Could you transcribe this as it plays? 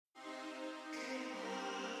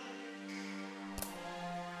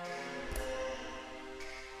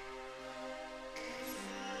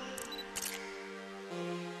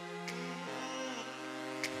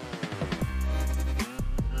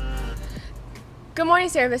Good morning,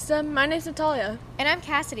 Sierra Vista. My name is Natalia. And I'm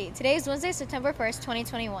Cassidy. Today is Wednesday, September 1st,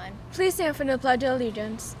 2021. Please stand for the Pledge of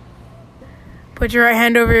Allegiance. Put your right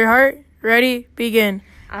hand over your heart. Ready? Begin.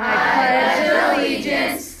 I pledge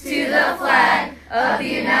allegiance to the flag of the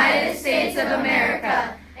United States of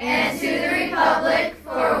America and to the republic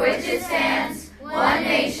for which it stands, one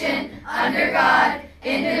nation, under God,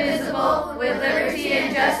 indivisible, with liberty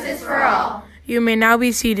and justice for all. You may now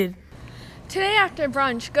be seated. Today after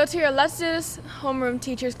brunch, go to your Let's Do This homeroom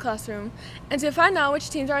teacher's classroom and to find out which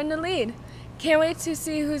teams are in the lead. Can't wait to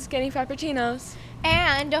see who's getting frappuccinos.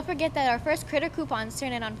 And don't forget that our first critter coupons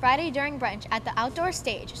turn in on Friday during brunch at the outdoor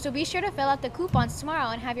stage. So be sure to fill out the coupons tomorrow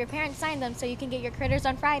and have your parents sign them so you can get your critters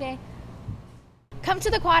on Friday. Come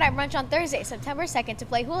to the quad at brunch on Thursday, September 2nd to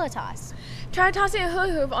play hula toss. Try tossing a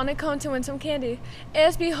hula hoop on a cone to win some candy.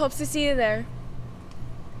 ASB hopes to see you there.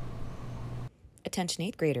 Attention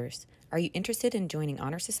 8th graders. Are you interested in joining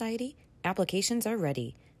Honor Society? Applications are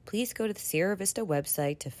ready. Please go to the Sierra Vista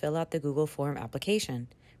website to fill out the Google Form application.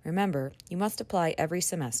 Remember, you must apply every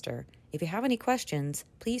semester. If you have any questions,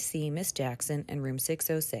 please see Miss Jackson in room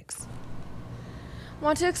 606.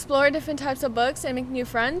 Want to explore different types of books and make new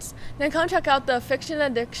friends? Then come check out the Fiction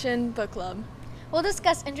Addiction Book Club. We'll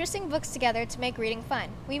discuss interesting books together to make reading fun.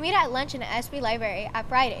 We meet at lunch in the SB Library at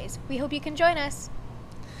Fridays. We hope you can join us.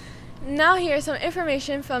 Now here's some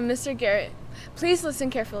information from Mr. Garrett. Please listen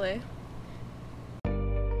carefully.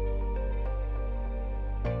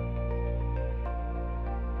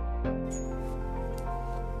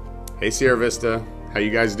 Hey Sierra Vista, how you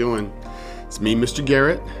guys doing? It's me, Mr.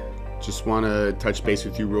 Garrett. Just want to touch base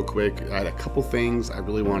with you real quick. I had a couple things I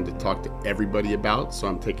really wanted to talk to everybody about, so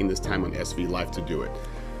I'm taking this time on SV Life to do it.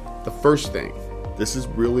 The first thing, this is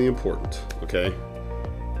really important, okay?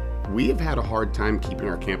 We have had a hard time keeping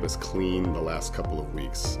our campus clean the last couple of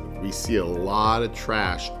weeks. We see a lot of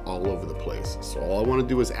trash all over the place. So all I want to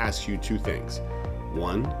do is ask you two things.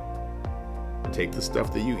 One, take the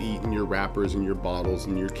stuff that you eat in your wrappers and your bottles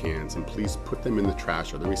and your cans and please put them in the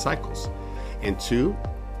trash or the recycles. And two,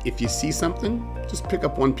 if you see something, just pick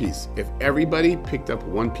up one piece. If everybody picked up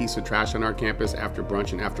one piece of trash on our campus after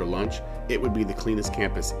brunch and after lunch, it would be the cleanest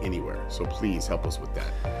campus anywhere. So please help us with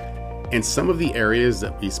that. And some of the areas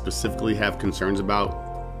that we specifically have concerns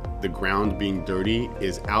about the ground being dirty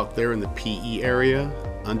is out there in the PE area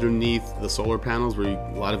underneath the solar panels where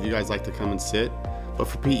a lot of you guys like to come and sit. But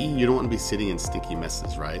for PE, you don't want to be sitting in sticky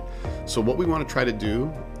messes, right? So what we want to try to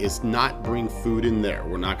do is not bring food in there.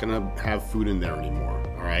 We're not going to have food in there anymore,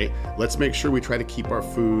 all right? Let's make sure we try to keep our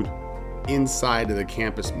food inside of the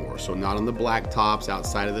campus more. So not on the blacktops,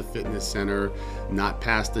 outside of the fitness center, not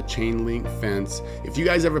past the chain link fence. If you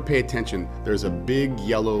guys ever pay attention, there's a big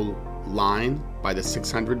yellow line by the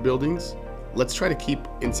 600 buildings. Let's try to keep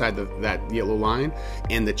inside that yellow line,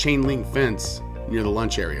 and the chain link fence near the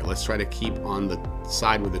lunch area. Let's try to keep on the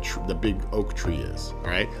side where the big oak tree is,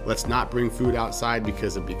 all right? Let's not bring food outside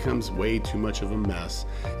because it becomes way too much of a mess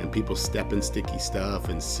and people step in sticky stuff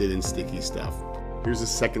and sit in sticky stuff. Here's the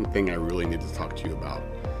second thing I really need to talk to you about,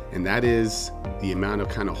 and that is the amount of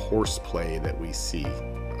kind of horseplay that we see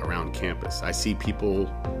around campus. I see people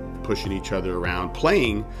pushing each other around,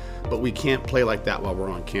 playing, but we can't play like that while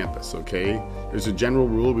we're on campus, okay? There's a general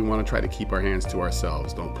rule. We want to try to keep our hands to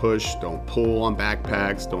ourselves. Don't push, don't pull on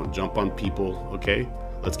backpacks, don't jump on people, okay?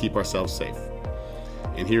 Let's keep ourselves safe.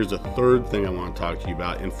 And here's the third thing I want to talk to you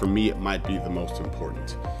about, and for me it might be the most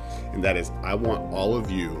important, and that is I want all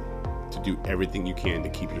of you to do everything you can to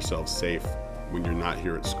keep yourselves safe when you're not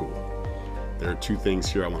here at school. There are two things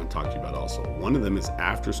here I want to talk to you about also. One of them is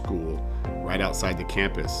after school, right outside the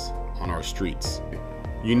campus on our streets.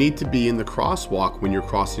 You need to be in the crosswalk when you're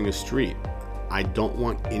crossing a street. I don't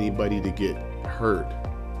want anybody to get hurt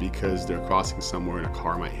because they're crossing somewhere and a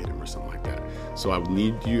car might hit them or something like that. So I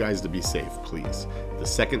need you guys to be safe, please. The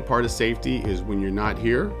second part of safety is when you're not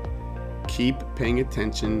here, keep paying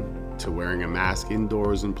attention to wearing a mask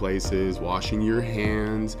indoors in places, washing your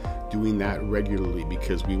hands, doing that regularly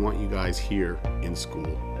because we want you guys here in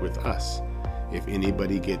school with us. If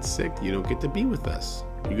anybody gets sick, you don't get to be with us.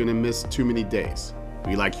 You're gonna miss too many days.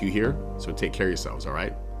 We like you here, so take care of yourselves, all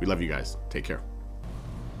right? We love you guys. Take care.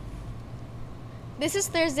 This is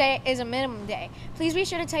Thursday is a minimum day. Please be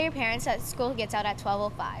sure to tell your parents that school gets out at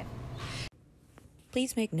 12:05.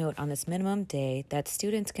 Please make note on this minimum day that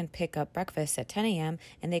students can pick up breakfast at 10 a.m.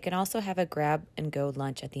 and they can also have a grab-and-go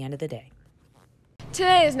lunch at the end of the day.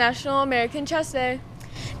 Today is National American Chess Day.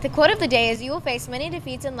 The quote of the day is, "You will face many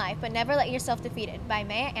defeats in life, but never let yourself defeated," by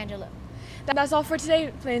Maya Angelou. That's all for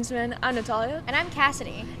today, Plainsmen. I'm Natalia. And I'm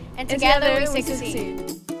Cassidy. And together we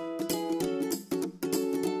succeed.